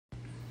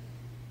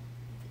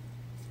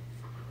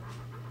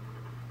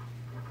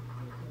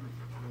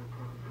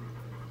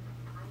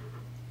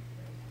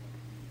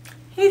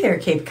Hey there,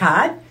 Cape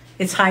Cod.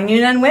 It's High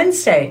Noon on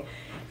Wednesday,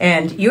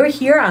 and you're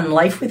here on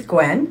Life with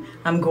Gwen.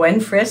 I'm Gwen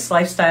Friss,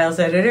 Lifestyles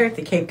Editor at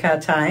the Cape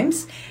Cod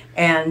Times,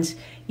 and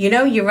you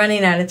know you're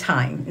running out of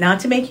time. Not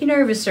to make you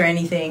nervous or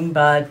anything,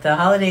 but the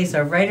holidays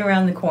are right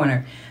around the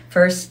corner.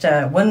 First,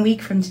 1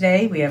 week from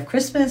today, we have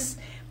Christmas.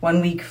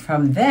 1 week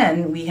from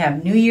then, we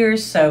have New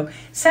Year's, so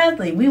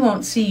sadly, we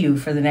won't see you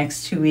for the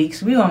next 2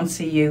 weeks. We won't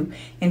see you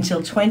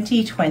until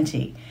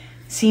 2020.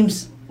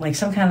 Seems like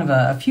some kind of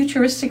a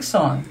futuristic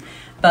song.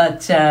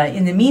 But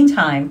in the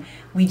meantime,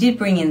 we did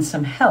bring in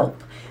some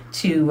help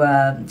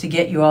to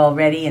get you all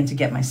ready and to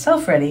get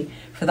myself ready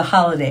for the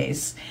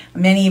holidays.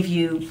 Many of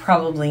you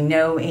probably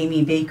know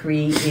Amy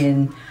Bakery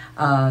in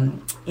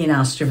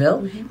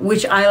Osterville,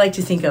 which I like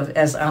to think of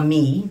as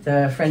ami,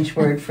 the French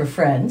word for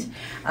friend.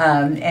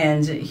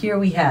 And here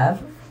we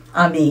have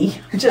Ami,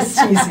 just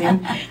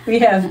teasing. We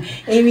have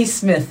Amy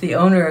Smith, the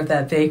owner of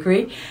that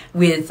bakery,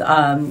 with,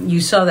 you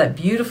saw that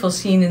beautiful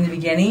scene in the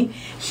beginning.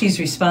 She's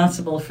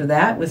responsible for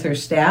that with her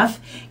staff.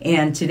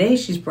 And today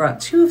she's brought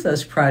 2 of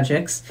those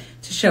projects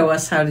to show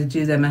us how to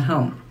do them at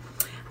home.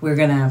 We're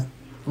going to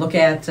look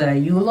at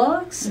Yule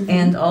logs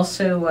and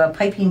also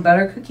piping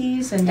butter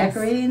cookies and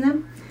decorating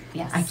them.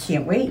 Yes. I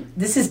can't wait.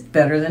 This is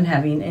better than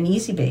having an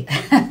easy bake.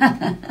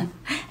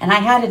 And I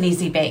had an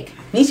easy bake.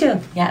 Me too.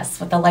 Yes,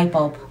 with the light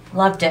bulb.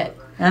 Loved it.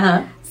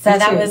 Uh-huh. So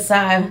that was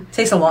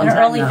takes a long an time,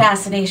 early though.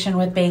 fascination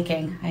with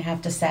baking, I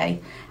have to say.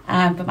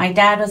 But my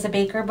dad was a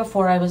baker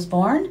before I was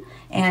born.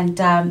 And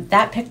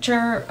that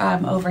picture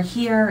over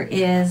here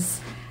is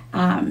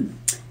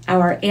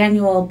our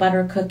annual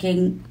butter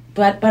cookie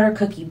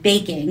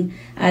baking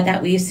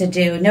that we used to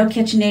do. No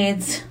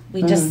KitchenAids.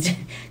 We just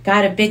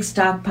got a big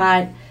stock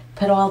pot,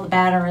 put all the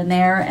batter in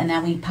there, and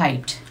then we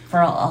piped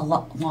for a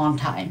long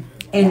time.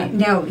 And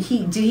now,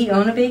 did he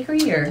own a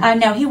bakery or?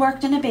 No, he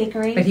worked in a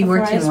bakery. But he before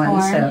worked I was in one,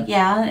 born. so.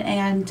 Yeah,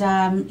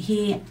 and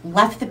he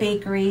left the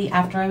bakery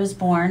after I was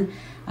born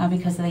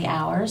because of the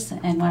hours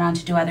and went on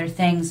to do other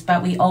things.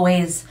 But we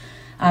always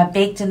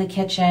baked in the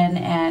kitchen,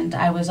 and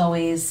I was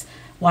always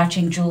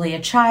watching Julia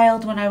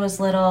Child when I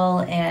was little,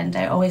 and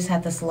I always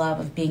had this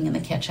love of being in the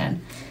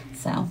kitchen.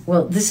 So.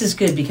 Well, this is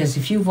good because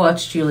if you've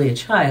watched Julia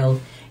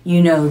Child, you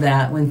know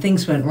that when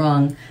things went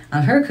wrong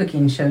on her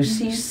cooking show,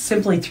 she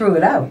simply threw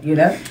it out, you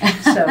know?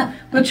 So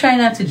we'll try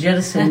not to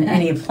jettison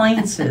any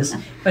appliances,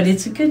 but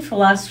it's a good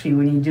philosophy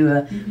when you do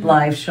a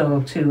live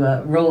show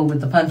to roll with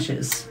the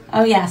punches.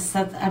 Oh, yes.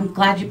 I'm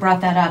glad you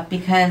brought that up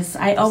because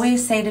I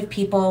always say to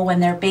people when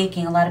they're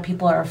baking, a lot of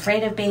people are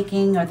afraid of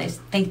baking or they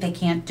think they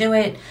can't do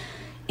it.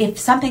 If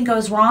something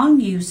goes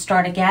wrong, you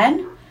start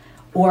again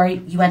or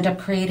you end up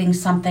creating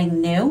something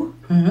new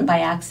by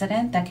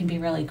accident. That can be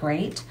really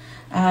great.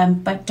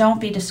 But don't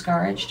be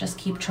discouraged. Just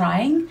keep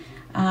trying.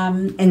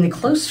 And the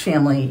close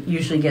family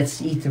usually gets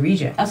to eat the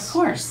rejects. Of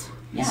course.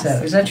 Yes. So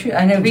is that true?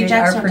 I know the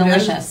rejects are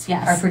delicious.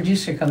 Yes. Our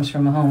producer comes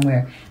from a home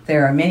where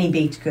there are many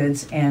baked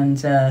goods, and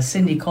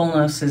Cindy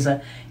Kolnos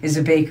is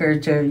a baker.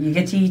 You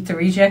get to eat the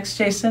rejects,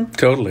 Jason?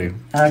 Totally.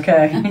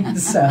 Okay.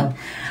 So,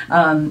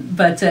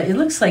 but it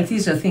looks like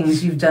these are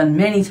things you've done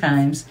many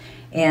times.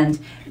 And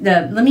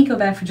let me go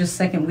back for just a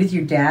second with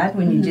your dad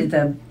when you did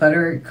the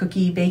butter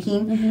cookie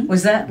baking.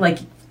 Was that like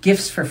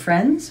gifts for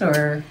friends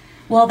or?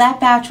 Well, that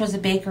batch was a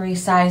bakery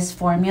size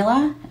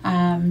formula.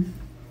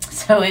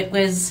 So it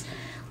was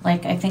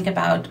like, I think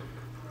about,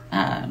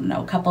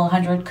 a couple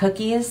hundred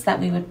cookies that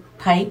we would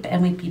pipe,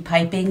 and we'd be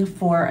piping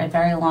for a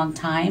very long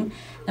time.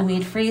 And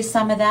we'd freeze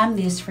some of them.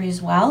 These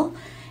freeze well.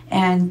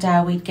 And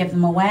we'd give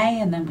them away,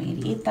 and then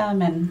we'd eat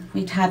them, and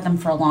we'd had them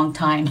for a long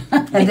time.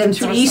 And then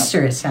through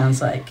Easter, it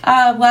sounds like.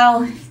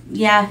 Well,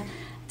 yeah,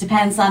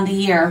 depends on the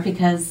year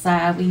because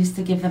we used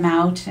to give them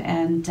out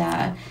and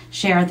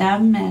share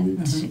them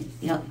and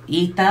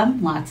eat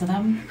them, lots of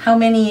them. How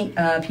many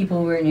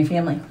people were in your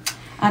family?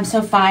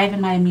 So 5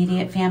 in my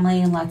immediate family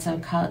and lots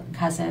of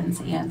cousins,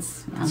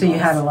 aunts, uncles. So you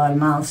had a lot of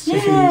mouths to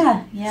feed.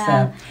 Yeah.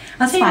 So,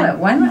 I'll tell you what,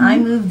 why don't I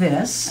move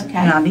this,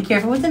 and I'll be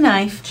careful with the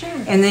knife,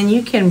 and then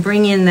you can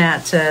bring in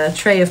that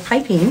tray of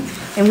piping,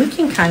 and we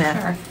can kind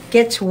of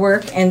get to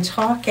work and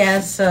talk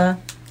as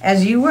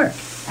you work.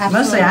 Absolutely.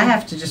 Mostly I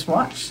have to just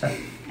watch. So.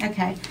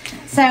 Okay.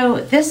 So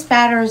this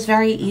batter is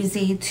very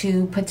easy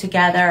to put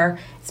together.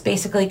 It's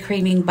basically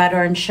creaming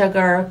butter and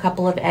sugar, a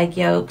couple of egg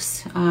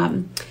yolks,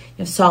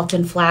 you have salt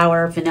and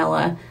flour,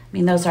 vanilla. I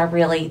mean, those are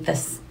really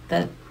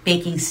the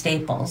baking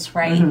staples,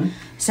 right?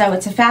 So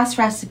it's a fast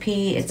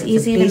recipe. It's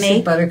easy to make.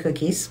 Basic butter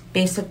cookies.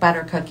 Basic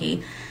butter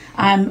cookie.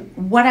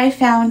 What I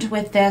found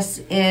with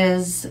this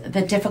is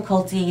the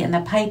difficulty in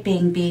the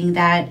piping being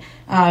that,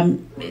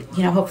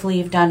 hopefully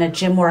you've done a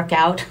gym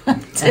workout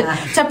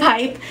to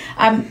pipe.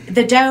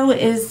 The dough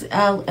is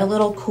a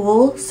little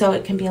cool, so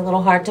it can be a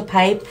little hard to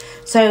pipe.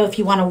 So if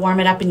you want to warm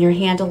it up in your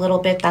hand a little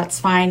bit, that's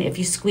fine. If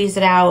you squeeze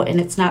it out and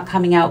it's not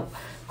coming out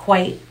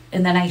quite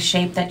in the nice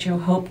shape that you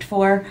hoped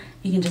for,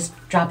 you can just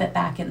drop it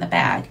back in the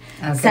bag.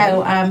 Okay.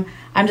 So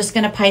I'm just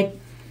going to pipe.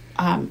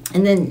 And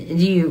then do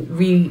you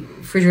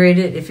refrigerate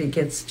it if it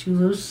gets too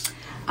loose?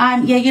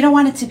 Yeah, you don't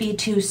want it to be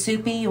too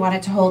soupy. You want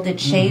it to hold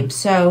its shape.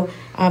 So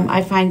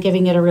I find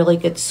giving it a really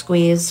good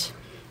squeeze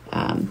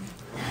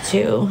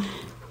to...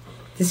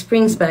 This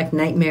brings back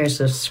nightmares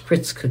of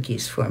spritz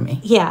cookies for me.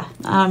 Yeah,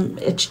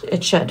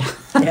 it should.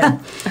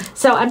 Yeah.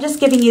 So I'm just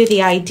giving you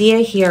the idea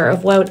here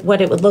of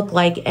what it would look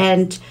like.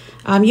 And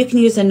you can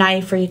use a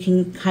knife or you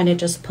can kind of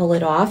just pull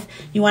it off.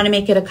 You want to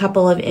make it a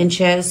couple of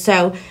inches.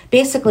 So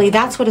basically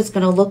that's what it's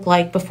going to look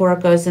like before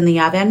it goes in the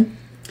oven.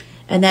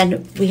 And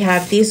then we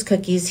have these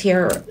cookies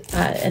here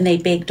and they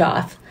baked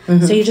off.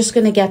 Mm-hmm. So you're just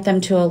going to get them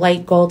to a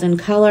light golden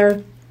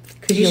color.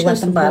 Could you show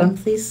the bottom,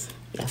 please?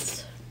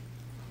 Yes.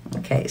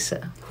 Okay, so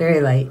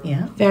very light,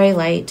 yeah. Very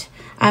light.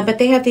 But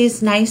they have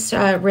these nice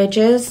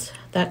ridges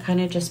that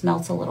kind of just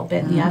melts a little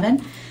bit in the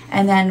oven.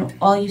 And then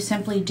all you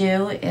simply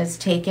do is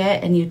take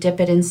it and you dip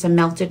it in some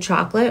melted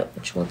chocolate,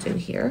 which we'll do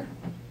here.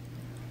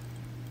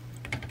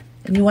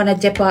 And you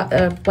want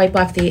to wipe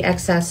off the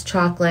excess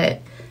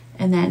chocolate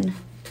and then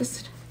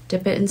just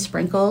dip it in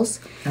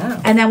sprinkles.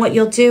 Oh. And then what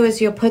you'll do is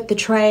you'll put the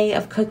tray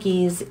of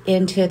cookies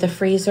into the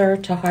freezer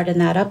to harden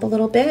that up a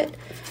little bit.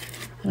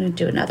 I'm going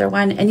to do another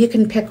one, and you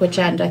can pick which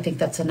end. I think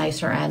that's a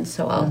nicer end,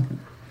 so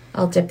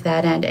I'll dip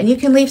that end. And you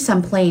can leave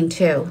some plain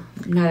too.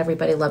 Not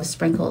everybody loves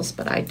sprinkles,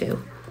 but I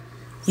do.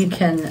 You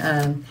can,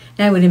 and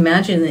I would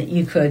imagine that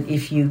you could,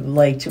 if you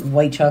liked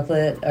white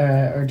chocolate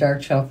or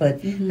dark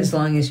chocolate, as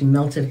long as you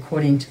melt it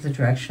according to the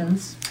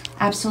directions.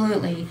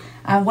 Absolutely.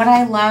 What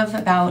I love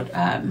about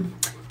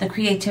the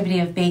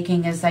creativity of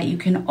baking is that you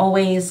can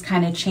always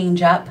kind of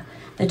change up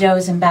the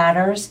doughs and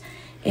batters.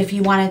 If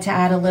you wanted to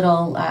add a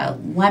little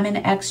lemon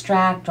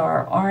extract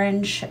or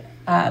orange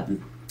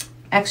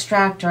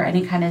extract or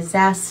any kind of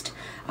zest,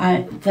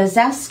 the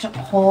zest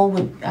hole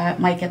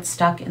might get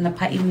stuck in the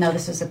pot, even though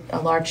this is a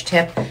large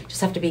tip.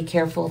 Just have to be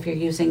careful if you're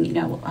using,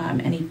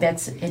 any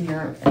bits in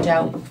your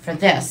dough for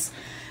this.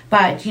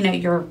 But,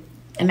 your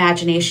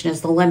imagination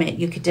is the limit.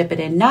 You could dip it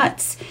in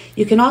nuts.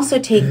 You can also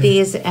take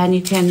these and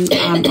you can,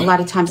 a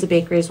lot of times the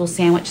bakeries will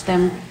sandwich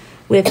them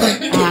with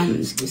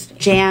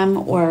jam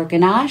or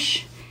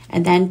ganache,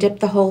 and then dip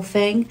the whole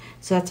thing.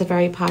 So that's a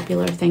very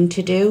popular thing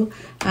to do.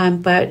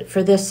 But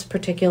for this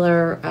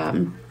particular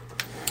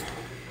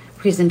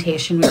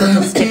presentation, we're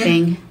just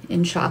dipping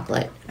in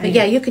chocolate. But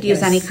yeah, you could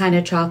use any kind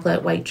of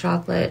chocolate, white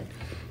chocolate,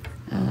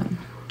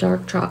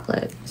 dark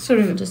chocolate. Sort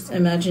of just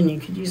imagine you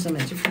could use them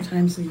at different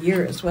times of the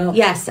year as well.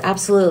 Yes,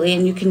 absolutely.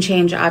 And you can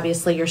change,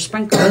 obviously, your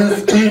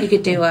sprinkles. You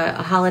could do a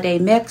holiday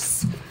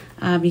mix.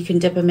 You can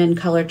dip them in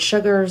colored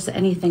sugars,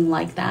 anything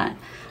like that.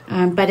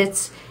 But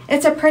it's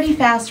a pretty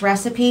fast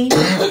recipe,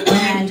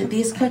 and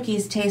these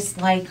cookies taste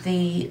like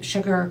the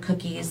sugar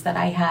cookies that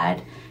I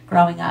had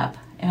growing up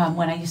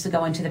when I used to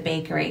go into the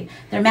bakery.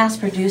 They're mass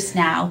produced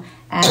now,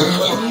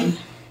 and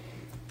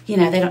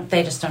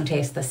they just don't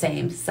taste the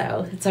same.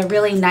 So it's a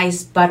really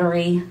nice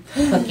buttery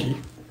cookie.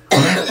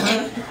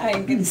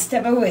 I'm going to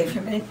step away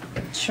from it.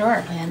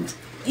 Sure. And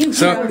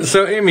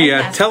So Amy,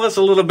 tell us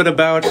a little bit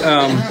about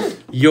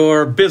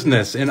your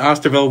business in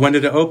Osterville. When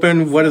did it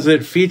open? What does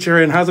it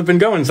feature? And how's it been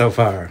going so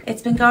far?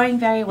 It's been going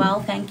very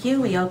well, thank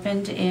you. We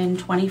opened in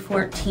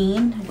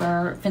 2014.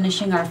 We're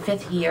finishing our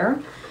 5th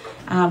year.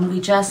 We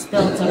just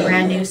built a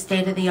brand new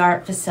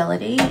state-of-the-art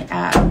facility,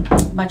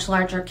 much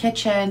larger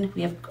kitchen.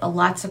 We have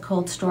lots of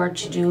cold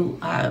storage to do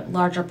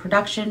larger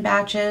production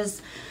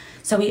batches.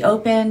 So we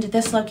opened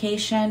this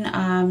location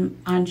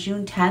on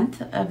June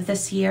 10th of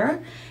this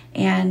year.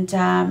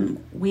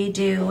 And we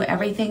do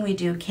everything. We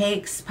do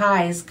cakes,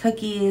 pies,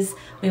 cookies.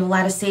 We have a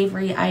lot of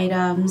savory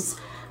items,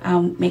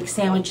 make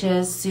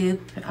sandwiches,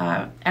 soup,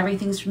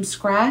 everything's from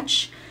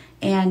scratch.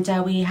 And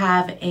we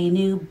have a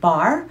new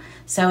bar.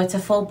 So it's a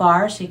full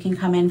bar, so you can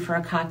come in for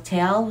a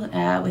cocktail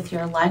with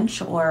your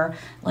lunch or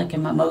like a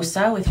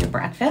mimosa with your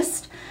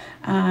breakfast.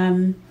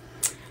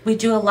 We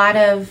do a lot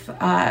of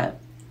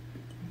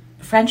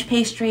French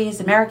pastries,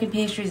 American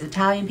pastries,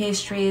 Italian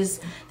pastries.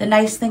 The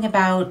nice thing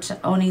about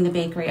owning the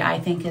bakery, I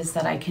think, is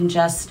that I can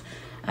just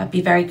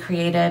be very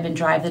creative and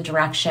drive the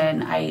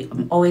direction.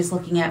 I'm always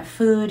looking at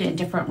food and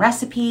different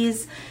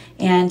recipes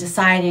and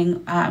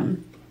deciding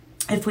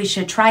if we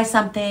should try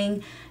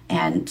something,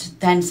 and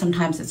then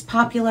sometimes it's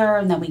popular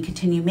and then we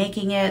continue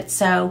making it,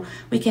 so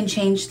we can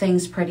change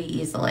things pretty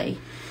easily.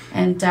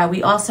 And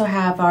we also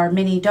have our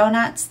mini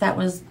donuts that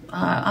was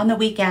on the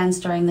weekends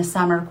during the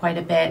summer quite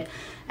a bit.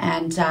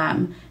 And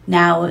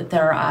now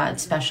there are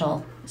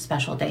special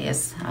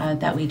days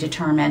that we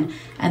determine.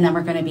 And then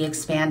we're going to be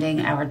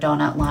expanding our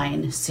donut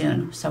line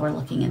soon. So we're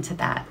looking into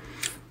that.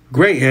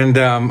 Great. And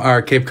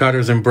are Cape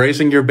Codders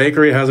embracing your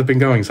bakery? How's it been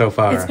going so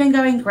far? It's been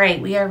going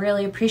great. We are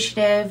really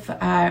appreciative.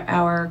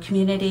 Our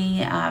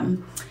community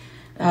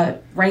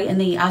right in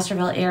the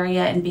Osterville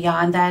area and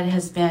beyond that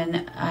has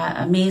been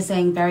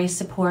amazing, very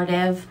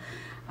supportive.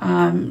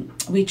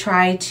 We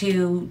try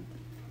to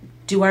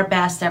do our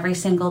best every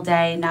single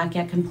day, not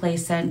get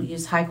complacent,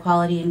 use high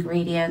quality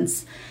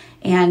ingredients.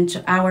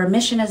 And our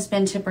mission has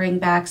been to bring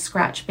back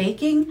scratch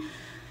baking.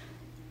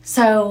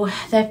 So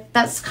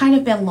that's kind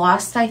of been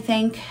lost, I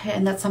think,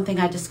 and that's something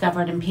I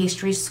discovered in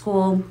pastry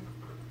school.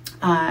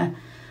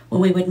 when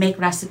we would make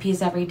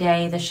recipes every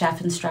day, the chef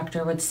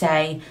instructor would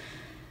say,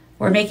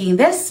 we're making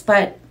this,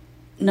 but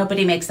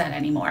nobody makes that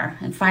anymore.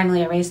 And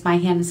finally I raised my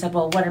hand and said,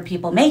 well, what are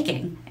people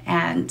making?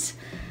 And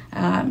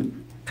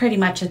pretty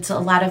much it's a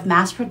lot of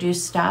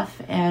mass-produced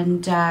stuff,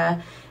 and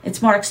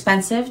it's more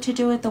expensive to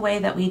do it the way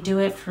that we do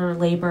it for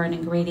labor and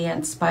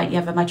ingredients, but you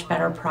have a much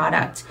better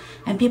product.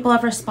 And people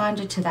have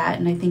responded to that,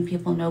 and I think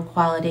people know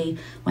quality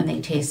when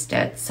they taste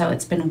it. So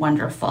it's been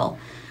wonderful.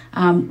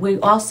 We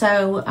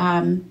also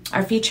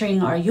are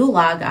featuring our Yule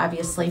log,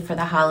 obviously, for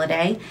the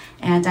holiday,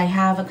 and I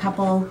have a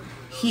couple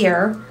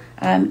here.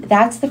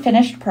 That's the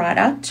finished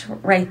product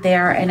right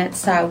there, and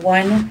it's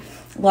one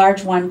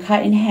large one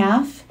cut in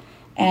half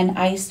and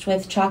iced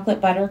with chocolate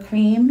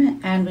buttercream,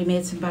 and we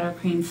made some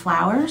buttercream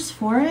flowers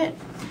for it.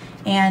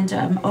 And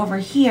over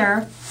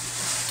here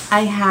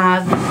I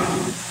have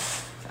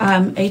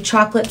a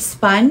chocolate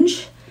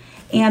sponge.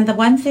 And the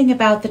one thing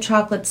about the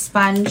chocolate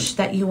sponge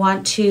that you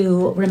want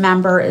to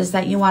remember is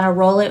that you want to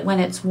roll it when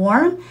it's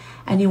warm,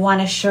 and you want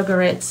to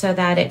sugar it so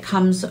that it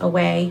comes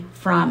away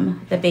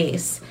from the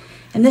base.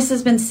 And this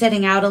has been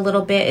sitting out a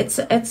little bit.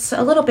 It's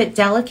a little bit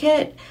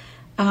delicate.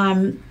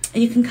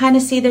 You can kind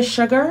of see the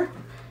sugar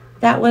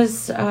that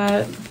was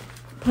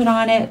put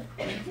on it.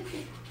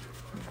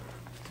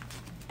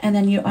 And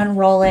then you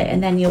unroll it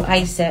and then you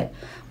ice it.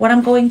 What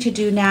I'm going to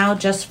do now,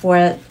 just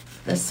for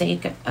the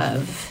sake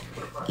of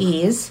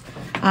ease,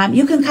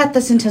 you can cut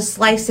this into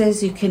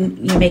slices. You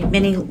make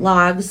mini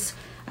logs,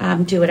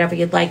 do whatever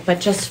you'd like,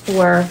 but just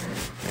for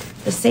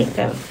the sake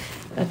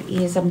of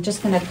ease, I'm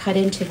just going to cut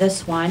into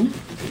this one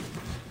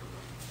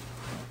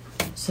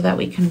so that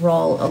we can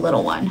roll a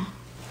little one.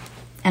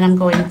 And I'm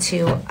going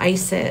to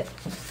ice it.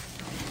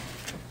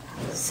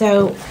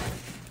 So,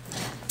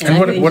 and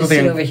what are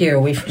they over here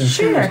away from the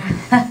sure.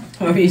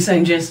 What were you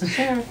saying, Jason?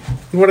 Sure.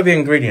 What are the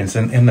ingredients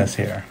in this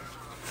here?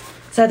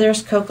 So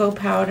there's cocoa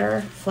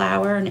powder,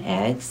 flour, and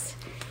eggs.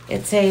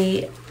 It's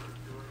a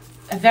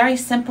very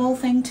simple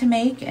thing to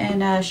make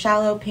in a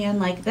shallow pan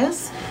like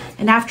this.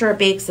 And after it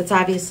bakes, it's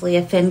obviously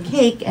a thin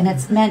cake, and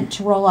it's meant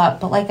to roll up.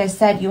 But like I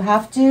said, you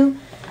have to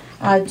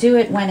do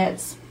it when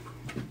it's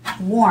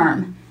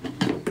warm.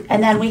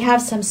 And then we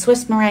have some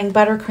Swiss meringue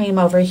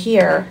buttercream over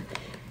here.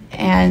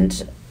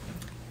 And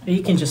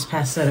you can just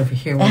pass that over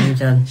here when you're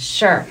done.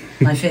 Sure.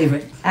 My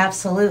favorite.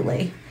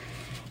 Absolutely.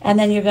 And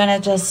then you're going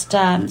to just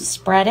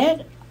spread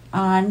it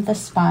on the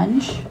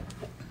sponge.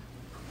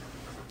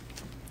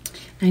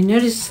 I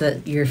noticed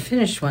that your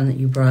finished one that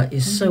you brought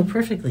is so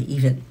perfectly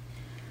even.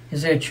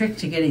 Is there a trick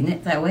to getting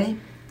it that way?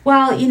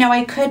 Well,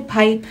 I could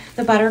pipe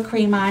the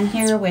buttercream on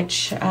here,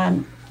 which,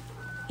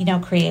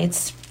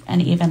 creates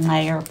an even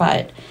layer,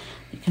 but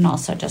you can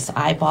also just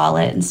eyeball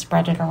it and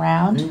spread it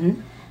around.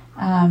 Mm-hmm.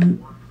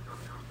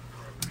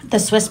 The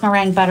Swiss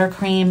meringue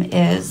buttercream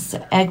is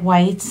egg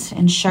whites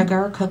and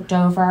sugar cooked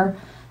over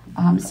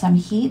some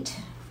heat,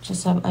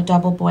 just a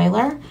double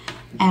boiler,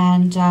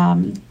 and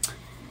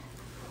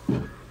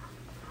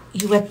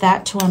you whip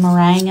that to a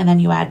meringue, and then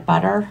you add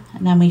butter,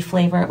 and then we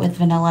flavor it with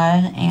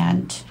vanilla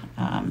and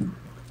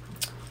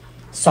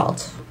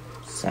salt.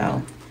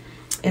 So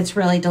it's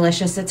really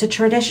delicious. It's a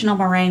traditional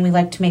meringue. We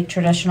like to make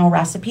traditional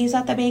recipes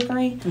at the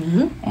bakery.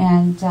 Mm-hmm.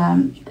 And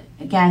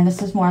again,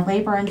 this is more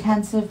labor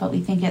intensive, but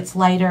we think it's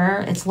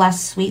lighter. It's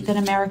less sweet than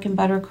American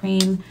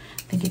buttercream.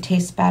 I think it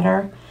tastes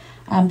better.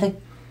 The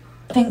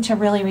thing to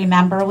really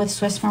remember with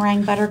Swiss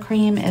meringue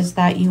buttercream is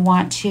that you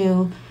want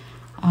to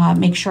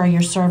make sure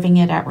you're serving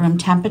it at room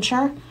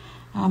temperature.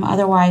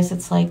 Otherwise,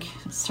 it's like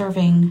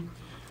serving,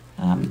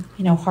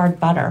 hard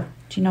butter.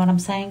 Do you know what I'm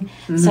saying?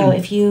 Mm-hmm. So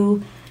if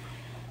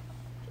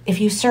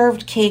you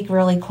served cake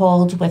really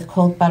cold with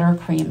cold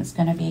buttercream, it's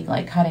going to be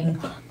like cutting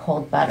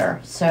cold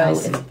butter. So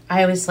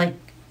I always like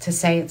to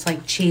say it's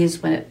like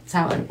cheese when it's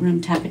out at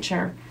room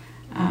temperature.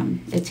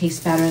 It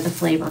tastes better. The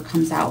flavor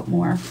comes out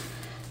more.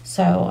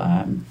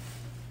 So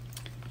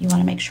you want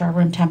to make sure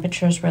room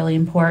temperature is really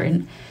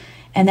important.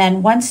 And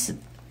then once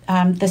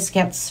this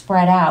gets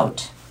spread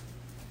out,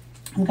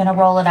 I'm going to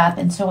roll it up.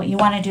 And so what you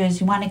want to do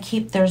is you want to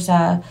keep, there's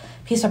a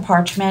piece of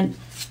parchment,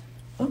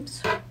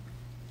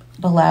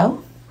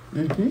 below.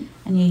 Mm-hmm.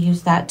 And you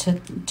use that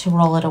to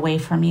roll it away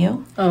from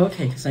you. Oh,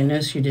 okay, because I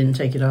noticed you didn't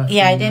take it off.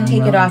 Yeah, I didn't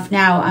take it off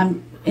now.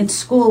 In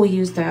school, we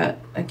used a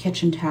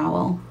kitchen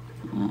towel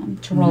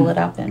to roll it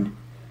up in.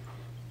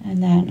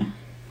 And then,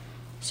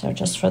 so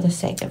just for the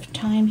sake of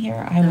time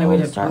here, I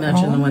will start rolling.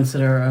 Imagine the ones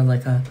that are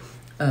like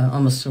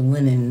almost a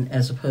linen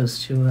as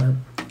opposed to a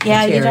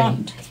yeah, terry. you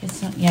don't.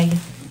 You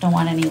don't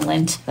want any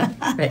lint.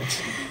 Right.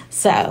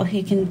 So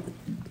you can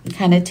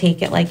kind of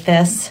take it like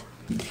this,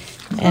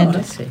 and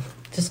I see.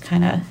 just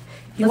kind of.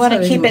 You want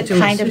to keep it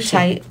kind of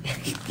tight.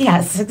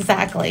 Yes,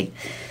 exactly.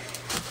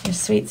 Your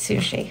sweet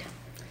sushi.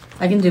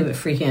 I can do it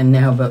freehand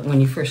now, but when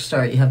you first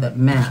start, you have that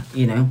mat,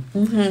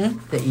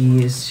 Mm-hmm. that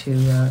you use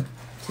to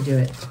do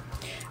it.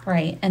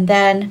 Right, and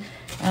then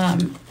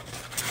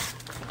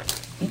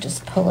you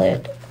just pull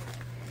it.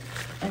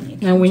 And you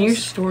Now, when you're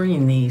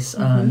storing these,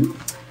 and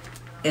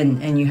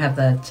you have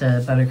that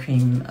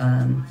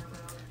buttercream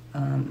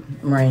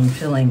meringue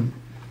filling,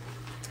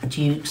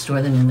 Do you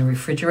store them in the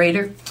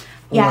refrigerator?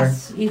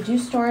 Yes, you do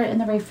store it in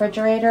the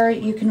refrigerator.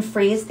 You can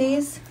freeze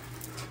these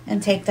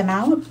and take them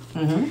out.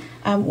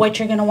 What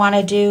you're going to want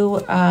to do,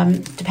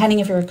 depending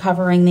if you're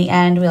covering the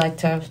end, we like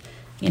to,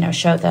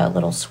 show the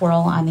little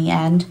swirl on the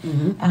end.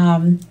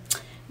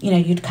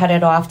 You'd cut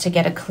it off to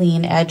get a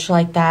clean edge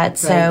like that. Right.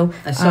 So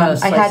I saw a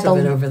slice of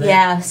it over there.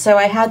 Yeah, so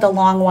I had the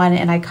long one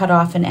and I cut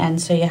off an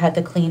end so you had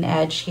the clean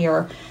edge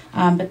here.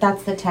 But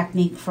that's the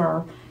technique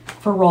for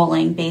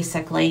rolling,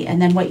 basically.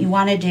 And then what you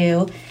want to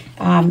do,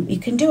 you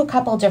can do a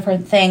couple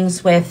different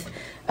things with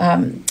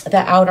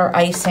the outer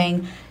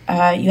icing.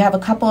 You have a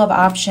couple of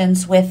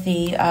options with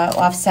the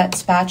offset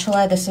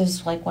spatula. This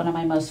is like one of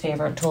my most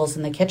favorite tools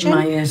in the kitchen.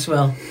 Mine as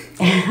well.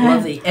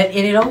 Love the, and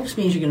it always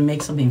means you're going to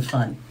make something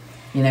fun,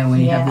 when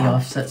you have the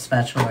offset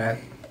spatula.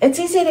 It's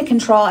easy to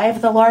control. I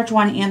have the large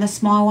one and the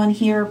small one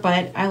here,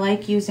 but I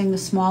like using the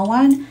small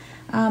one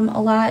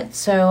a lot.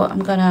 So I'm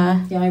going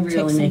to I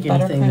really make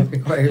anything that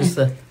requires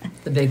the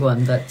big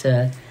one. But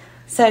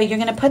so you're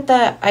going to put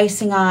the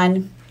icing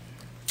on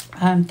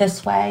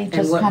this way.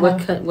 Just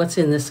what's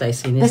in this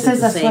icing? This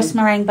is a Swiss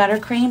meringue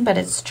buttercream, but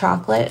it's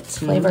chocolate. It's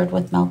flavored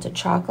with melted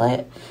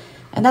chocolate.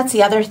 And that's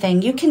the other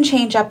thing. You can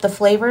change up the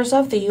flavors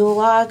of the Yule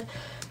log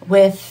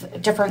with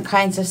different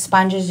kinds of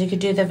sponges. You could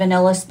do the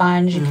vanilla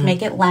sponge. You can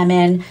make it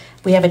lemon.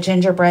 We have a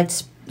gingerbread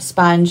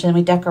sponge, and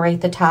we decorate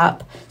the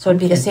top. So it would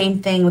be the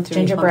same thing with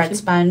gingerbread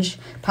sponge.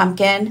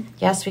 Pumpkin.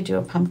 Yes, we do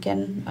a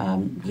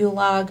pumpkin Yule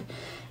log.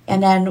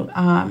 And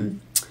then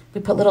we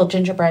put little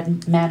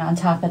gingerbread men on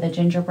top of the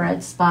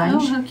gingerbread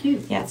sponge. Oh, how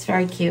cute. Yeah, it's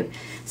very cute.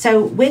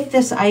 So with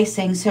this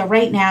icing, so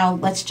right now,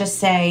 let's just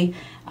say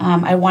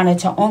I wanted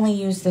to only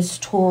use this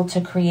tool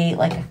to create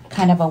like a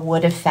kind of a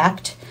wood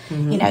effect.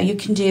 You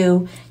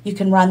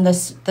can run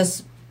this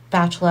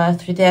spatula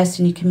through this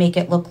and you can make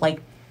it look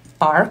like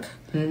bark.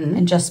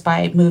 And just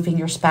by moving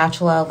your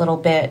spatula a little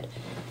bit,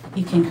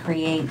 you can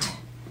create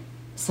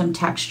some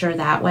texture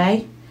that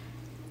way.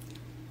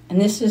 And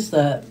this is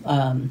the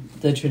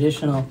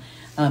traditional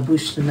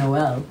bûche de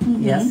Noël,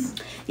 yes?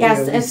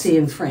 Yes, it's see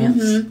in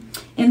France.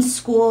 In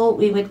school,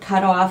 we would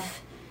cut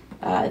off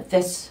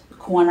this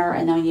corner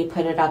and then you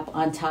put it up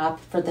on top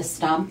for the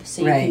stump,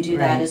 so you can do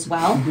that as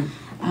well.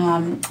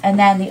 And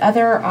then the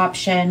other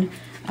option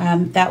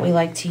that we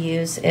like to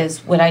use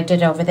is what I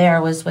did over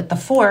there was with the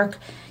fork.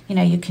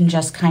 You can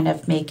just kind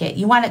of make it.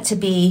 You want it to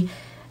be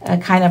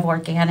kind of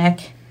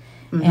organic.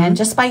 And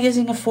just by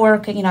using a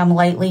fork, I'm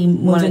lightly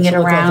moving it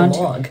around. Like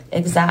a log.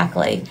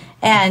 Exactly.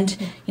 And,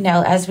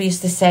 as we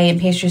used to say in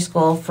pastry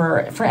school,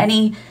 for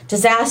any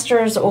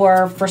disasters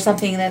or for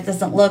something that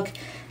doesn't look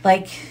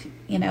like,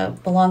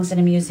 belongs in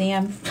a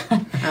museum,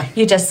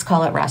 you just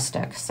call it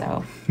rustic.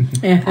 So,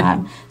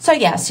 so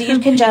you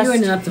can just... You are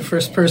not the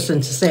first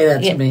person to say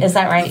that to me. Is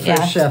that right? The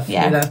first chef,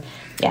 Yeah,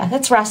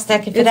 that's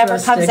rustic. If it ever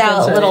comes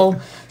out a little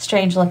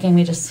strange looking,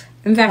 we just...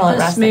 In fact,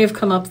 this may have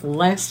come up the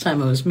last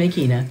time I was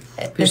making a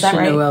bûche de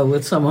Noël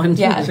with someone.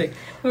 Yeah.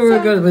 We were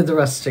good with the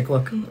rustic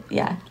look.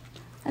 Yeah.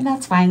 And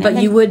that's fine.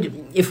 But you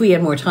would, if we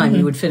had more time,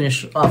 you would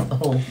finish off the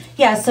whole.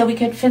 Yeah, so we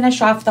could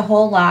finish off the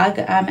whole log.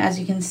 As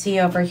you can see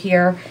over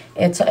here,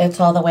 it's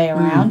all the way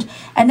around.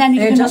 And then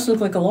it does look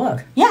like a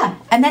log. Yeah,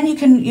 and then you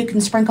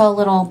can sprinkle a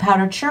little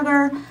powdered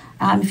sugar.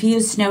 If you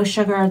use snow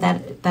sugar,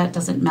 that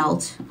doesn't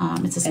melt.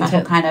 It's a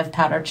special kind of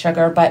powdered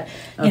sugar, but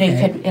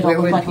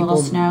it'll look like a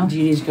little snow. Do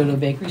you need to go to a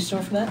bakery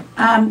store for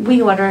that? We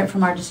order it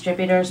from our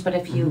distributors, but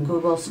if you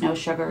Google snow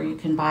sugar, you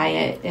can buy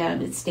it.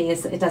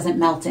 It doesn't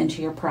melt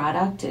into your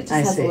product. It just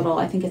has a little,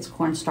 I think it's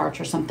cornstarch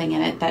or something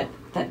in it that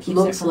keeps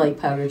looks it like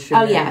powdered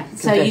sugar. Oh yeah,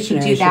 so you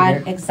can do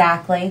that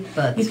exactly.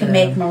 But you can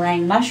make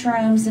meringue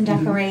mushrooms and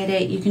decorate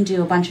it. You can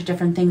do a bunch of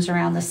different things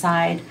around the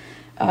side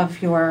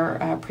of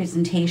your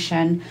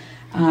presentation.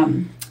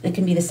 It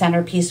can be the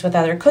centerpiece with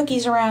other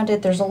cookies around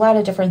it. There's a lot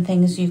of different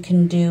things you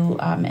can do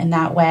in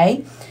that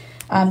way.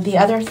 The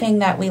other thing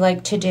that we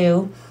like to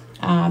do,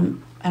 I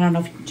don't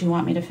know do you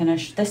want me to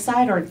finish this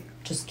side or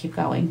just keep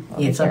going?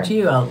 It's up to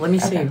you. Let me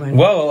see.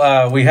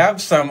 Well, we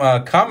have some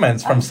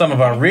comments from some of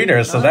our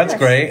readers, so that's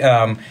great.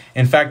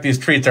 In fact, these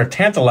treats are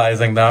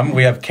tantalizing them.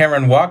 We have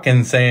Karen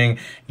Watkins saying,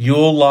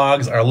 Yule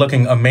logs are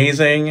looking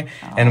amazing.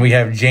 And we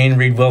have Jane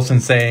Reed Wilson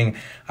saying,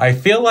 I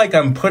feel like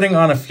I'm putting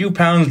on a few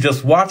pounds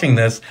just watching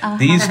this.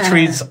 These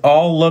treats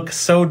all look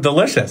so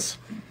delicious.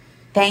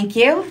 Thank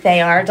you.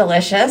 They are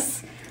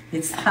delicious.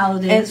 It's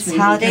holidays. It's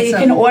holiday. You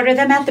can order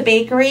them at the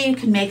bakery. You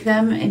can make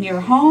them in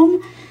your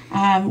home.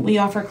 We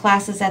offer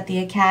classes at the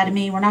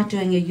Academy. We're not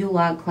doing a Yule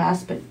log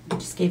class, but it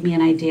just gave me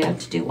an idea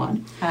to do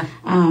one.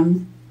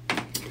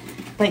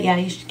 But yeah,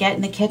 you should get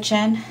in the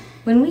kitchen.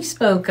 When we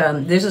spoke,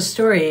 there's a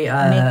story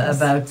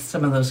about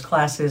some of those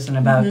classes and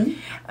about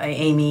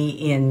Amy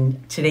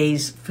in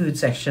today's food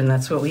section.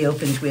 That's what we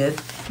opened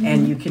with.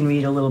 And you can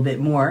read a little bit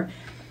more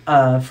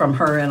from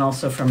her and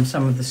also from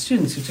some of the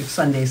students who took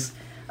Sunday's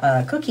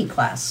cookie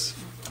class.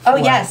 Oh,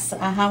 yes.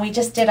 We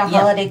just did a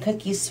holiday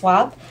cookie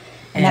swap.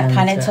 And that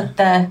kind of took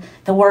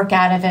the work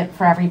out of it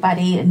for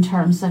everybody in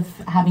terms of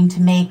having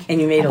to make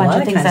and you made a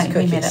bunch of things that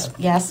cookies. We made.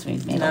 Yes, we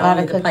made a lot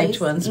of cookies. Not only the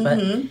piped ones,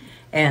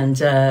 but and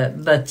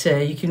but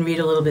you can read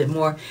a little bit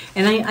more.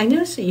 And I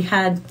noticed that you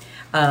had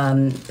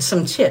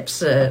some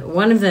tips.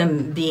 One of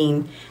them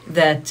being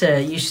that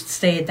you should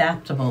stay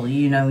adaptable.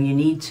 You know, you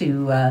need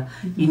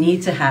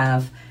to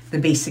have the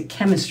basic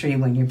chemistry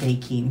when you're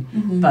baking,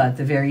 but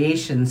the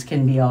variations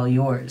can be all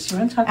yours. You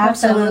want to talk about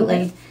that a little bit?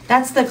 Absolutely.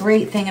 That's the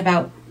great thing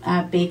about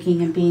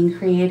baking and being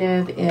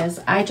creative is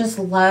I just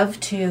love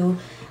to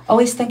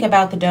always think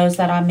about the doughs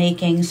that I'm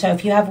making. So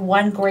if you have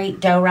one great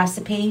dough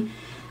recipe,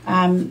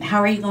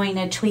 how are you going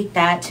to tweak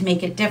that to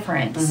make it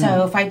different?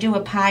 So if I do a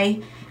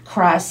pie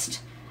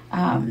crust,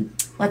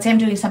 let's say I'm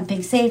doing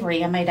something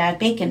savory, I might add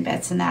bacon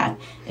bits in that,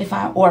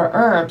 or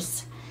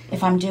herbs.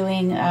 If I'm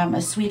doing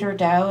a sweeter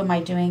dough, am I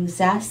doing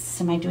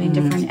zests? Am I doing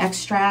different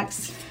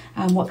extracts?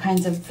 What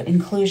kinds of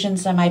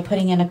inclusions am I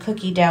putting in a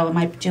cookie dough? Am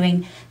I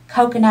doing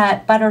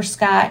coconut,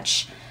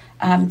 butterscotch,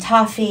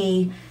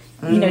 toffee?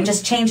 You know,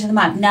 just change them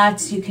up.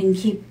 Nuts, you can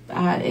keep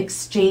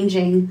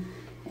exchanging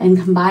and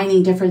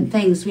combining different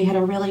things. We had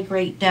a really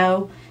great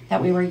dough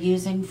that we were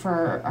using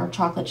for our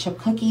chocolate chip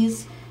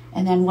cookies.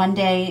 And then one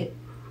day,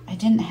 I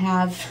didn't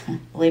have,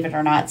 believe it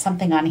or not,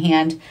 something on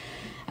hand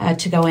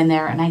to go in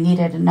there, and I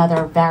needed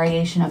another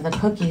variation of the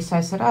cookie. So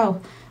I said,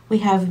 we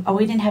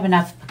didn't have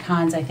enough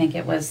pecans. I think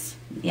it was,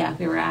 we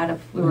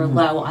were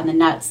low on the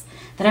nuts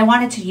that I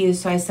wanted to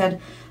use. So I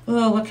said,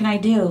 what can I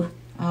do?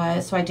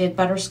 So I did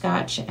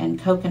butterscotch and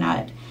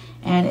coconut,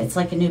 and it's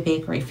like a new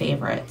bakery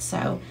favorite.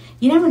 So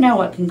you never know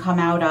what can come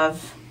out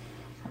of,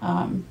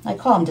 I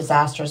call them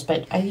disasters,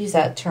 but I use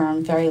that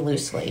term very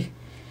loosely.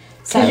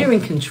 Because you're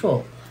in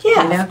control.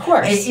 Yeah, you know? Of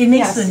course. It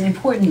makes an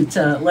important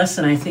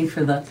lesson, I think,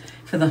 for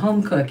the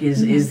home cook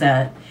is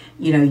that,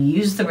 you know, you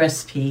use the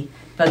recipe,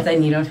 but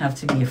then you don't have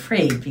to be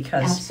afraid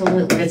because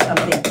absolutely it's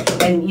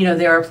something. And you know,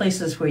 there are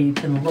places where you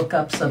can look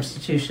up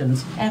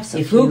substitutions.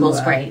 Absolutely, Google's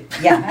great.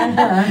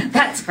 Yeah,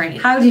 that's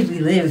great. How did we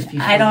live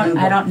before I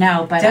don't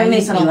know, but I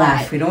use it a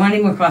lot. We don't want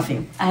any more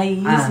coffee. I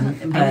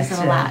use it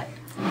a lot.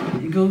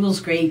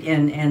 Google's great,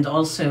 and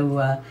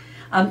also.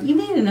 You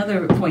made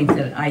another point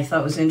that I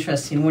thought was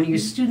interesting. One of your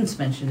students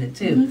mentioned it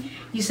too.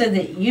 You said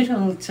that you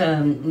don't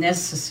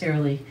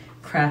necessarily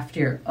craft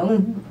your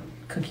own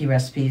cookie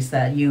recipes.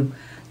 That you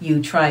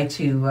try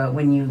to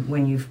when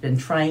you've been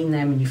trying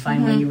them and you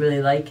find one you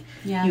really like,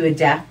 you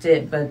adapt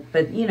it.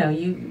 But you know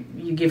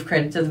you give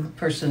credit to the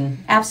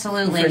person.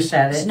 Absolutely, who first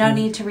had it. There's no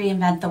need to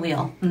reinvent the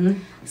wheel.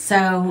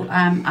 So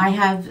I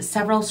have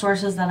several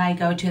sources that I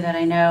go to that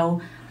I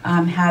know.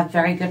 Have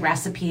very good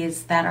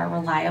recipes that are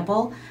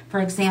reliable. For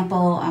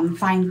example,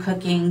 Fine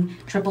Cooking,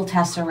 Triple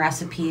Tester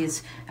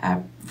recipes.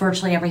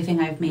 Virtually everything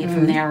I've made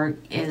from there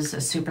is a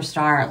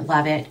superstar.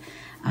 Love it.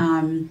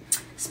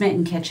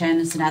 Smitten Kitchen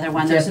is another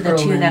one. Those are the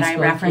two that I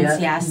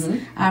reference. Yes.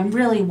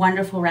 Really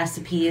wonderful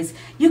recipes.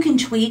 You can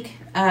tweak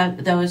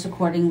those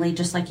accordingly,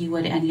 just like you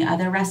would any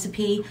other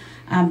recipe.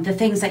 The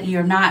things that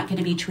you're not going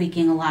to be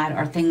tweaking a lot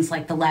are things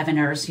like the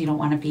leaveners. You don't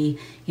want to be,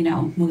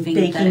 moving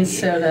baking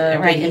soda,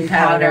 right, baking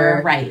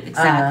powder, right,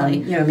 exactly.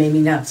 Maybe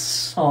not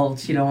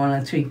salt. You don't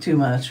want to tweak too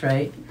much,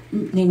 right?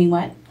 Naming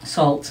what?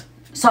 Salt.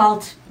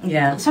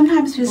 Yeah.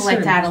 Sometimes people like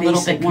to add a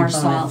little bit more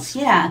components.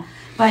 salt. Yeah.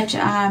 But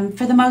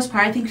for the most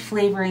part, I think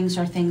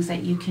flavorings are things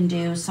that you can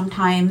do.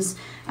 Sometimes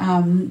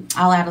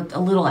I'll add a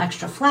little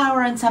extra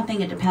flour in something.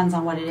 It depends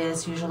on what it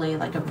is, usually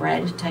like a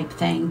bread type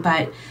thing.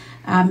 But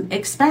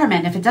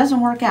experiment. If it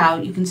doesn't work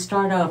out, you can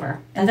start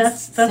over. And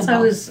that's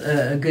always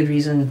a good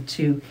reason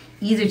to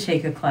either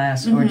take a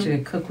class or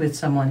to cook with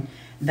someone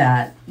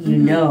that you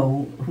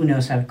know who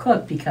knows how to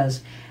cook,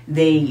 because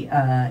they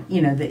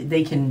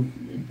they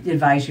can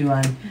advise you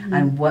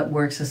on what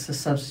works as the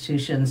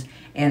substitutions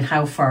and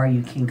how far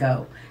you can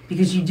go,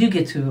 because you do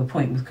get to a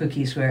point with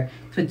cookies where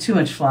put too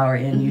much flour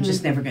in, you're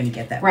just never going to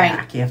get that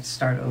back. You have to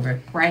start over.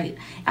 Right.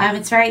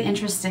 It's very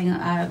interesting.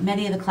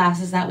 Many of the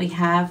classes that we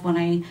have, when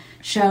I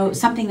show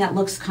something that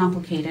looks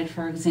complicated,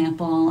 for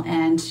example,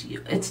 and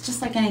it's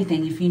just like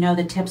anything. If you know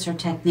the tips or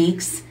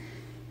techniques,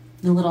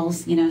 the little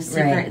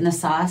secret in the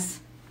sauce,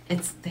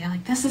 they're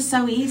like, this is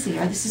so easy,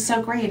 or this is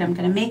so great, I'm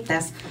going to make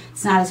this.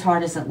 It's not as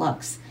hard as it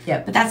looks.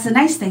 Yep. But that's the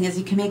nice thing, is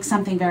you can make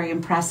something very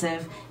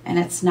impressive, and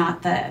it's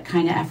not the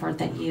kind of effort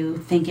that you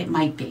think it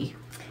might be.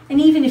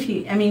 And even if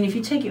you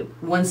take it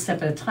one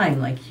step at a time,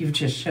 like you've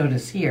just showed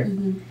us here,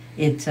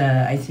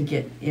 I think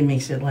it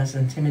makes it less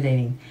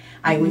intimidating.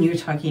 When you were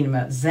talking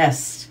about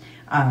zest,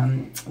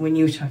 I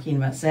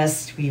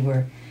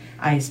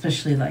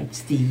especially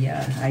liked the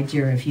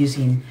idea of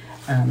using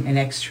an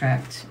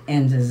extract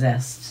and a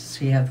zest,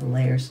 so you have the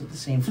layers of the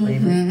same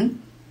flavor.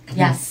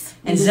 Yes.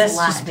 And zest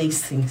just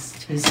makes things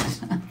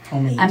taste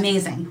homemade.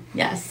 Amazing.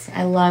 Yes.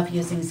 I love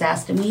using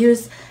zest. And we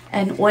use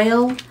an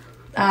oil,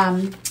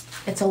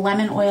 it's a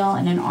lemon oil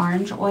and an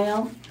orange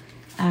oil.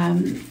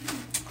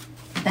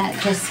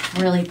 That just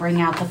really bring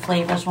out the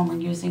flavors when we're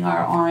using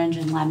our orange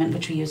and lemon,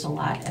 which we use a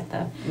lot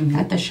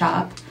at the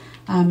shop.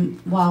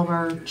 While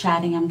we're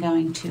chatting, I'm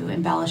going to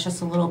embellish us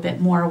a little bit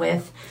more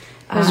with.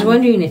 I was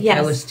wondering if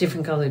that was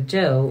different colored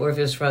dough or if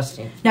it was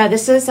frosting. No,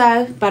 this is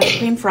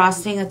buttercream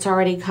frosting that's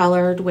already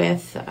colored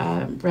with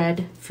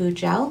red food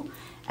gel.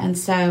 And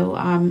so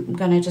I'm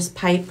going to just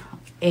pipe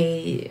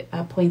a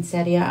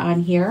poinsettia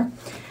on here.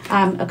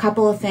 A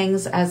couple of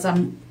things as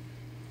I'm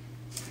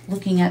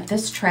looking at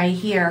this tray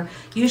here.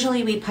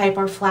 Usually we pipe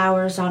our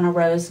flowers on a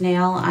rose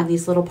nail on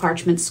these little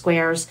parchment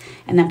squares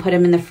and then put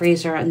them in the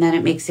freezer, and then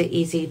it makes it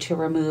easy to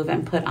remove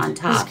and put on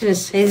top. I was going to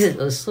say that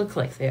those look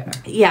like they are.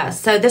 Yeah,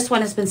 so this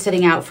one has been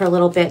sitting out for a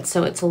little bit,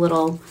 so it's a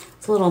little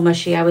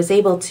mushy. I was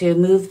able to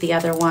move the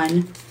other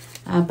one,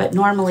 but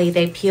normally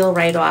they peel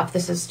right off.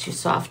 This is too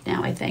soft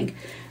now, I think.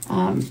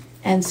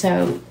 And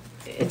so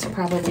it's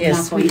probably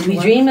not going to we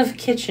work. dream of a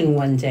kitchen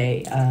one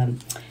day,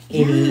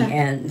 Amy, Yeah.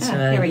 and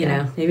Here we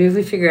go. maybe if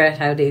we figure out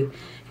how to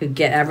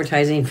get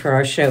advertising for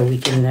our show, we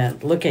can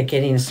look at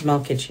getting a small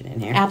kitchen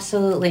in here.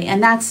 Absolutely.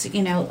 And that's,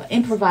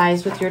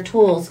 improvise with your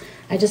tools.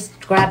 I just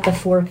grabbed the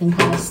fork and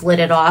kind of slid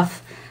it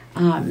off.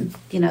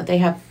 They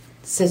have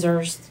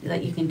scissors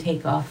that you can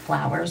take off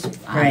flowers,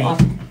 Right.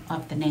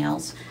 off the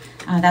nails.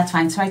 That's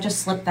fine. So I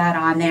just slipped that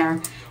on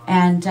there.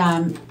 And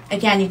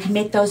again, you can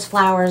make those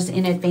flowers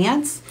in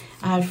advance,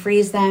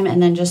 freeze them, and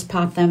then just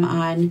pop them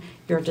on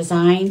your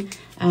design.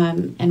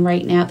 And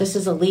right now, this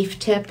is a leaf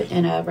tip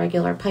in a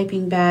regular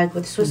piping bag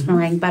with Swiss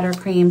meringue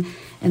buttercream.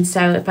 And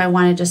so if I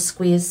want to just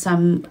squeeze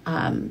some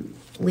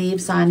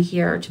leaves on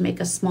here to make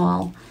a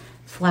small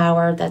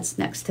flower that's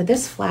next to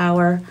this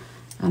flower,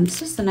 it's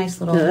just a nice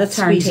little That's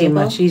squeezing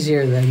turntable. much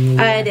easier than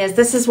the... It is.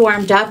 This is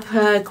warmed up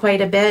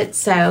quite a bit.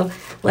 So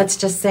let's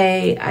just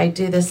say I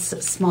do this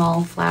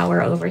small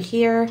flower over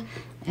here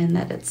and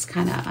that it's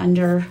kind of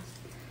under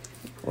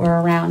or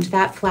around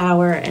that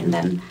flower. And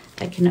then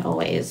I can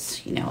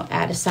always,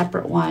 add a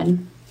separate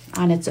one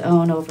on its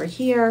own over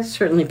here.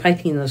 Certainly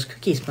piping those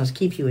cookies must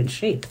keep you in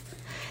shape.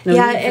 No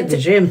Yeah, need for the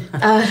gym.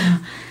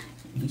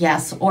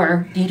 Yes,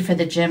 or need for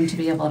the gym to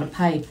be able to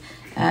pipe.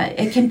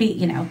 It can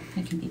be,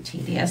 it can be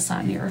tedious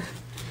on your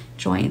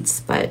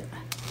joints, but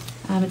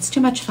it's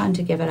too much fun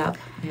to give it up,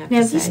 I have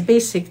Now, to these say.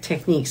 basic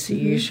techniques that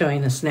you're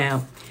showing us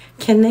now,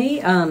 can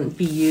they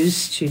be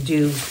used to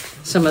do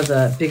some of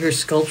the bigger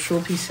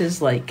sculptural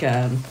pieces? Like,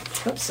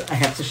 oops, I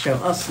have to show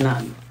us,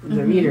 not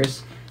the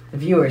readers, the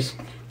viewers,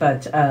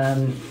 but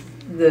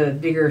the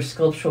bigger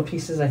sculptural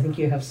pieces. I think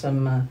you have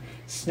some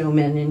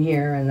snowmen in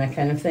here and that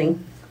kind of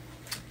thing.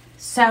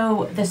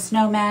 So the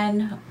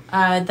snowmen,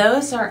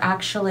 those are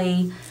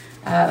actually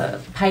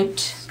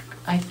piped,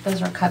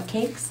 those are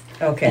cupcakes.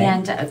 Okay.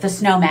 And the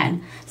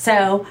snowmen.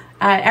 So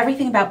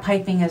everything about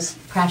piping is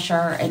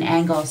pressure and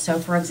angle. So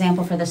for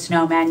example, for the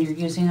snowman, you're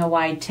using a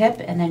wide tip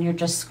and then you're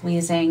just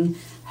squeezing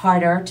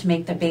harder to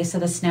make the base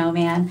of the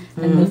snowman,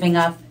 then moving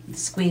up,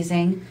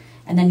 squeezing,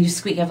 and then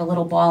you have a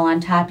little ball on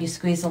top, you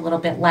squeeze a little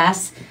bit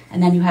less,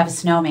 and then you have a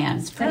snowman.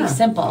 It's pretty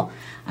simple.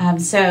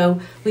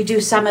 So we do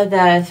some of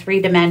the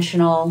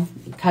three-dimensional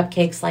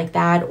cupcakes like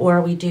that,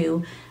 or we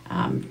do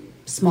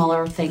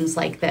smaller things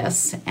like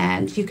this.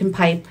 And you can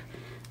pipe,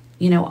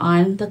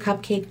 on the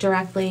cupcake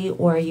directly,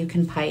 or you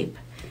can pipe,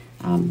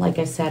 like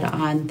I said,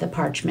 on the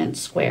parchment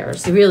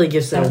squares. It really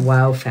gives it a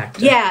wow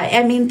factor. Yeah,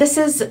 I mean, this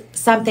is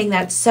something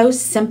that's so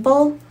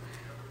simple.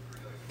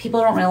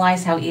 People don't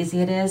realize how easy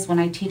it is when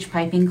I teach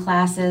piping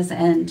classes.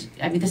 And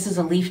I mean, this is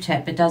a leaf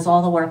tip. It does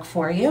all the work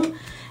for you.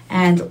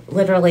 And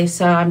literally,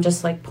 so I'm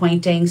just like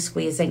pointing,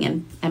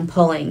 squeezing, and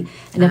pulling.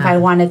 And if I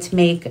wanted to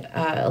make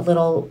a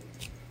little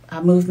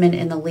movement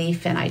in the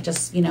leaf and I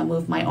just,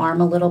 move my arm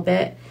a little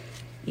bit,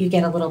 you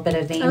get a little bit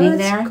of veining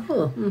there.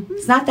 Cool. Mm-hmm.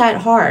 It's not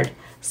that hard.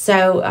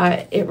 So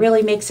it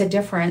really makes a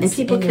difference. And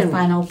people in your can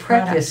final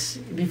practice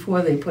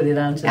before they put it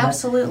onto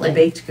Absolutely. the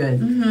baked good.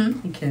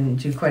 You can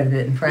do quite a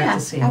bit in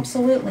practicing. Yeah,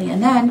 absolutely.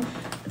 And then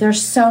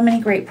there's so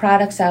many great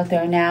products out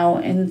there now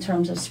in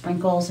terms of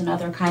sprinkles and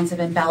other kinds of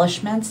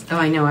embellishments. Oh,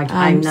 I know.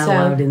 I'm not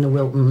allowed in the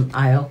Wilton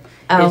aisle.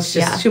 Oh, It's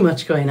just too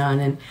much going on,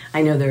 and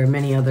I know there are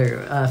many other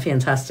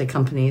fantastic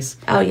companies.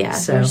 Oh, yeah.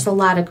 So- There's a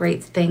lot of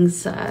great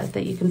things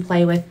that you can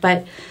play with.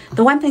 But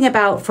the one thing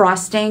about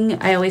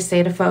frosting, I always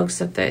say to folks,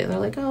 if they're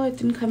like, oh, it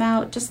didn't come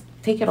out, just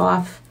take it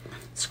off,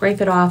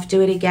 scrape it off,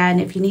 do it again.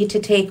 If you need to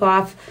take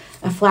off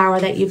a flower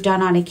that you've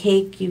done on a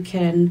cake, you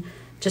can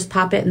just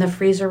pop it in the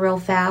freezer real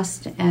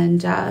fast,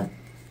 and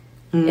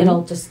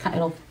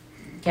it'll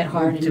get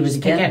hard, and Do you it just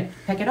again?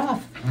 pick it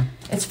off.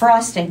 It's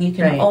frosting. You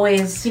can Right.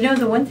 always You know,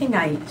 the one thing we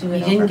it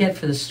didn't over. get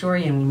for the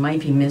story and we might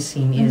be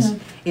missing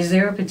is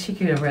there a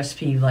particular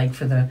recipe like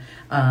for the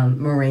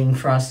meringue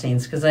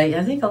frostings? Because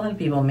I think a lot of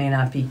people may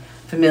not be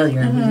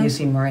familiar with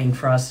using meringue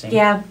frosting.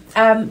 Yeah,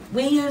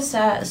 we use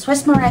a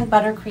Swiss meringue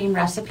buttercream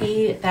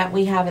recipe that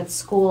we have at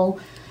school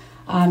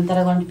that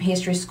I learned in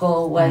pastry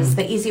school. Was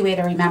the easy way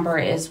to remember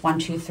is 1,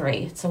 2, 3.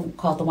 It's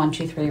called the 1,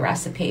 2, 3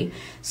 recipe.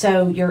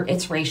 So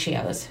it's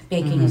ratios.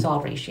 Baking is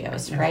all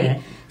ratios, right?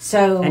 Okay.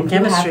 So And you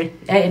chemistry.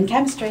 in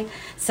chemistry.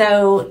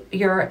 So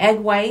your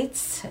egg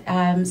whites.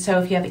 So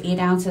if you have 8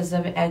 ounces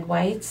of egg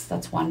whites,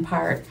 that's 1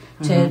 part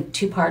to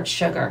 2 parts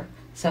sugar.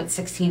 So it's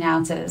 16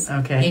 ounces.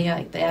 Okay. And you're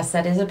like, yes,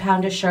 that is a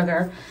pound of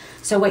sugar.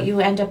 So what you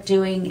end up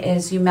doing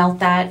is you melt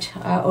that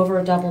over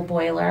a double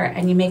boiler,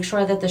 and you make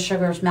sure that the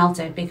sugar is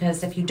melted,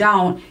 because if you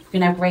don't, you're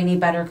going to have grainy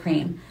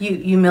buttercream.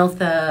 You melt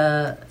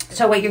the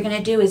So what you're going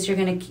to do is you're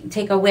going to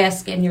take a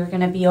whisk and you're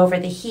going to be over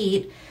the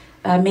heat,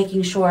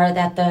 making sure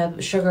that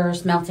the sugar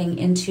is melting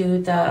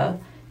into the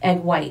egg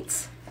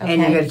whites. Okay.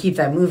 And you got to keep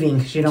that moving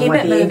because you don't Keep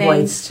want it the egg moving.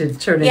 whites to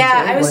turn into egg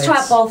Yeah, I was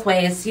whites. taught both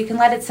ways. You can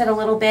let it sit a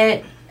little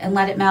bit and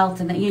let it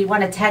melt, and then you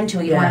want to tend to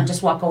it. You Yeah. want to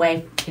just walk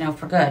away,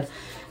 for good.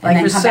 Like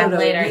And then come back risotto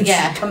later. needs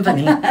Yeah.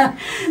 company.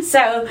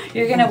 So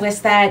you're going to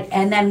whisk that,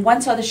 and then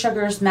once all the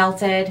sugar's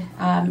melted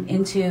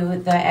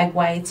into the egg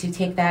whites, you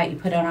take that, you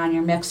put it on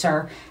your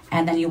mixer,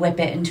 and then you whip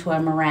it into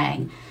a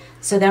meringue.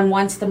 So then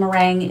once the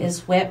meringue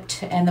is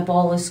whipped and the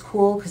bowl is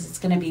cool, because it's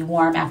going to be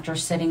warm after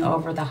sitting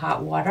over the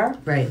hot water.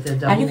 Right, the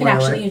double And you can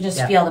boiler. you just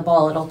Yeah. feel the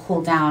bowl, it'll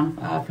cool down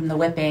from the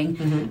whipping.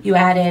 Mm-hmm. You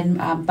add in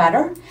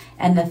butter,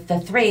 and the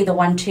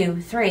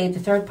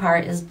third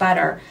part is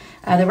butter.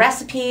 The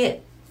recipe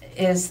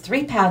is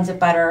 3 pounds of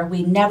butter.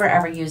 We never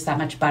ever use that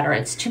much butter.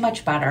 It's too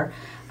much butter.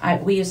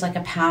 We use like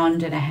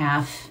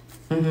 1.5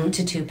 pounds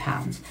to 2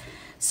 pounds.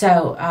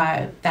 So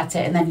that's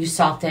it, and then you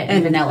salt it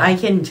and vanilla. I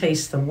can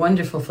taste the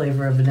wonderful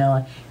flavor of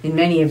vanilla in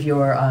many of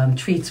your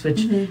treats,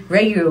 which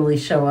regularly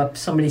show up.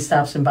 Somebody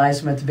stops and buys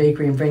them at the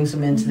bakery and brings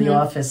them into the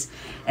office.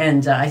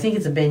 And I think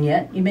it's a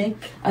beignet you make.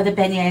 Oh, the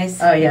beignets.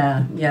 Oh,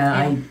 yeah.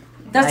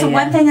 That's the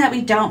one thing that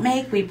we don't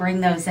make. We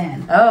bring those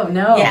in. Oh,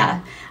 no. Yeah,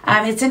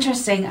 it's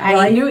interesting. Well,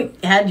 I knew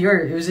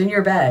it was in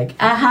your bag.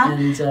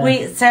 And,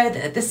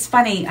 This is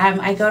funny.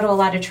 I go to a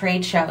lot of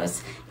trade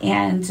shows,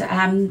 and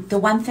the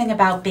one thing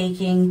about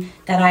baking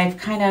that I've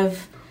kind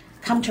of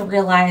come to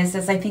realize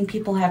is I think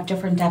people have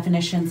different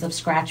definitions of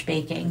scratch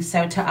baking.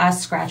 So to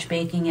us, scratch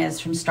baking is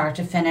from start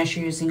to finish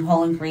using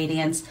whole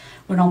ingredients.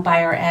 We don't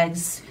buy our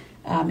eggs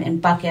in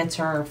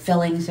buckets or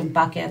fillings in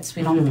buckets.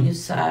 We don't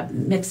use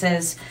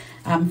mixes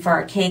for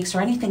our cakes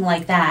or anything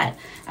like that.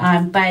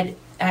 But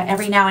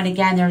every now and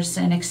again, there's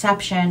an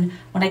exception.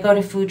 When I go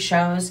to food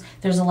shows,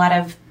 there's a lot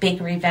of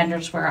bakery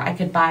vendors where I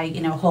could buy,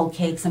 whole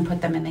cakes and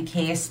put them in the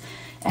case.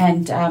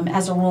 And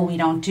as a rule, we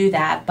don't do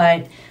that.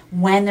 But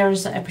when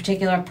there's a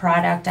particular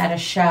product at a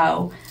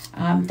show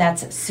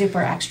that's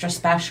super extra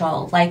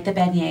special, like the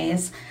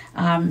beignets,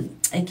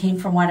 it came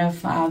from one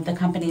of the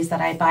companies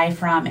that I buy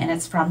from, and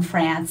it's from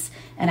France,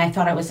 and I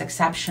thought it was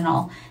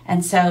exceptional.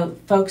 And so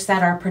folks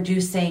that are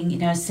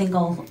producing,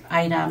 single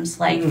items,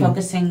 like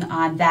focusing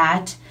on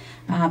that,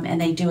 and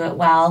they do it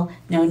well,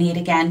 no need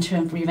again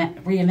to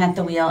reinvent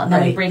the wheel, and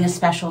then we bring a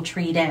special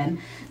treat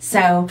in.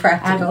 So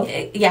practical.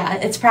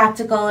 It's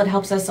practical. It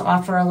helps us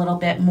offer a little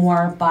bit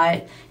more,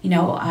 but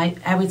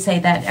I would say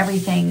that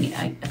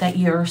everything that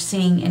you're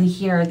seeing in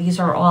here, these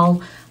are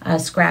all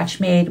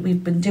scratch made.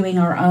 We've been doing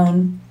our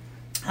own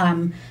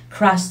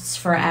crusts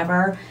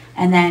forever,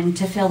 and then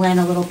to fill in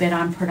a little bit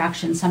on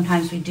production,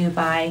 sometimes we do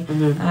buy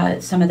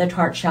some of the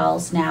tart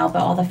shells now,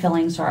 but all the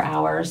fillings are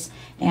ours,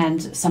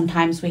 and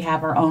sometimes we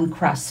have our own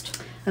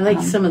crust. I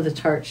like some of the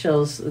tart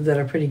shells that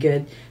are pretty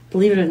good.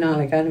 Believe it or not,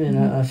 I got them in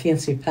a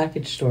fancy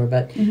package store,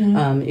 but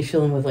you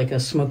fill them with like a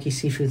smoky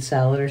seafood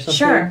salad or something.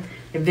 Sure.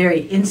 A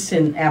very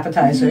instant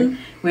appetizer,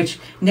 which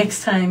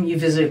next time you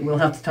visit, we'll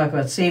have to talk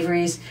about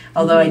savories.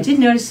 Although I did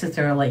notice that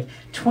there are like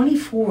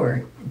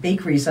 24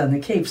 bakeries on the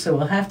Cape, so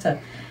we'll have to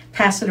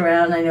pass it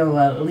around. I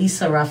know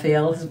Lisa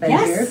Raphael has been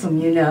here,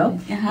 whom you know.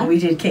 And we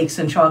did cakes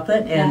and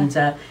chocolate,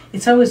 and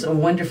it's always a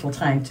wonderful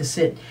time to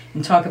sit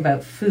and talk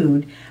about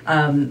food.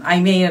 I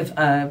may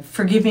have,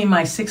 forgive me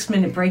my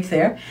 6-minute break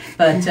there,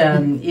 but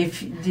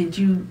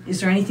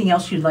is there anything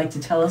else you'd like to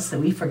tell us that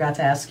we forgot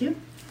to ask you?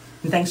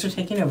 And thanks for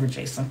taking over,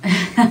 Jason.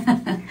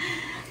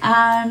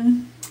 Let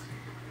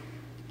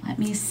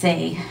me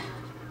see.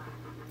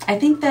 I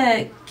think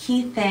the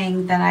key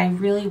thing that I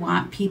really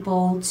want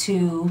people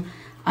to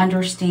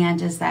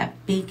understand is that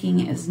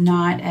baking is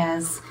not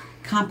as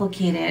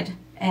complicated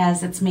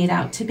as it's made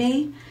out to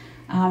be.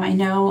 I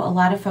know a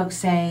lot of folks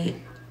say,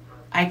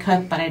 I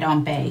cook, but I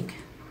don't bake.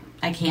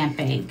 I can't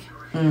bake.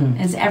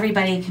 As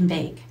everybody can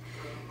bake.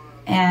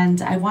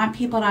 And I want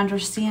people to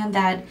understand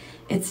that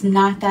it's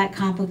not that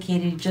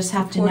complicated. You just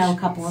have to know a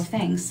couple of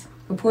things.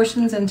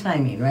 Proportions and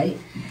timing, right?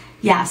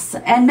 Yes,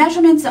 and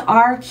measurements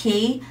are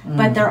key,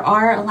 but there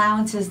are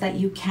allowances that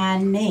you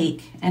can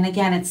make. And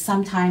again, it's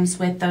sometimes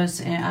with those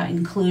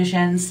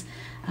inclusions,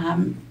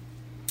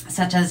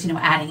 such as,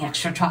 adding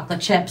extra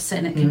chocolate chips,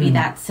 and it can be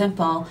that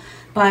simple.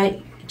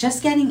 But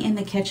just getting in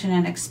the kitchen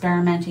and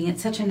experimenting,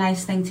 it's such a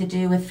nice thing to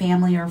do with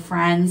family or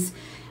friends.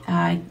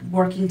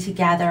 Working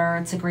together,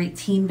 it's a great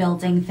team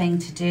building thing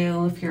to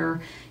do. If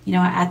you're,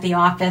 at the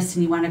office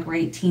and you want a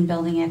great team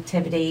building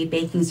activity,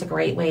 baking's a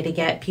great way to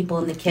get people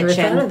in the kitchen.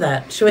 Never thought of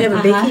that. Should we have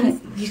a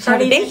baking? You should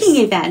have a baking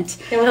event.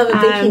 Yeah, we'll have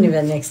a baking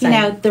event next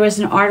time. There was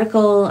an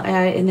article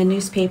in the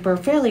newspaper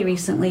fairly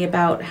recently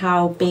about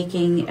how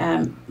baking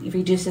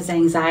reduces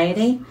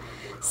anxiety.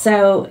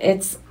 So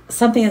it's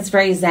something that's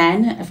very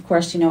zen. Of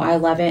course, I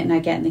love it, and I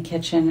get in the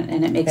kitchen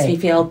and it makes me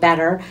feel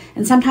better.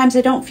 And sometimes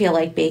I don't feel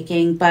like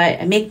baking,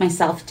 but I make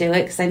myself do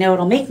it because I know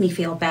it'll make me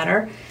feel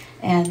better.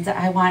 And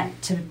I want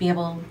to be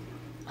able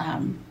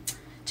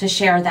to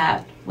share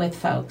that with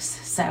folks.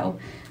 So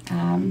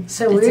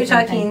we were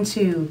talking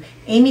to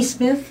Amy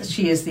Smith.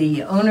 She is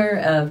the owner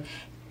of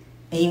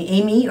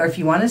Amy, or if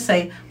you want to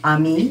say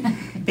Ami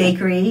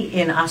Bakery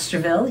in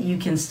Osterville, you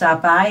can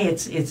stop by.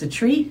 It's a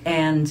treat.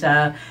 And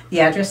the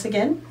address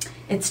again?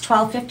 It's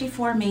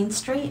 1254 Main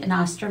Street in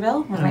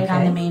Osterville. We're right on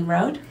Okay. the main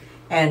road.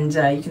 And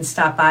you can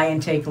stop by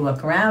and take a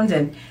look around.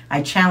 And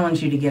I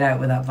challenge you to get out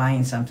without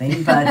buying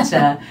something, but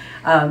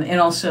and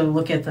also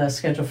look at the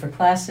schedule for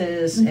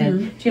classes.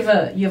 And do you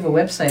have a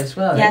website as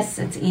well? Yes,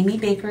 it's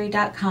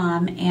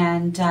amybakery.com,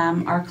 and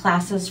our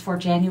classes for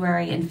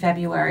January and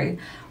February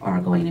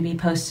are going to be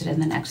posted in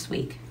the next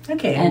week.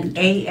 Okay, and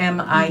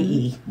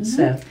AMIE.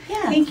 So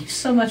Yeah. thank you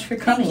so much for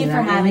coming. Thank you for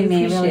I having me. I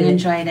appreciate really it.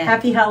 enjoyed it.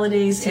 Happy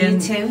holidays. You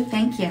and too.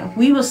 Thank you.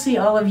 we will see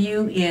all of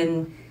you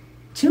in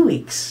 2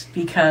 weeks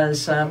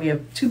because we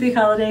have 2 big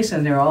holidays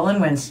and they're all on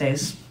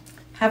Wednesdays.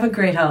 Have a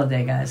great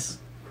holiday, guys.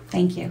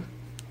 Thank you.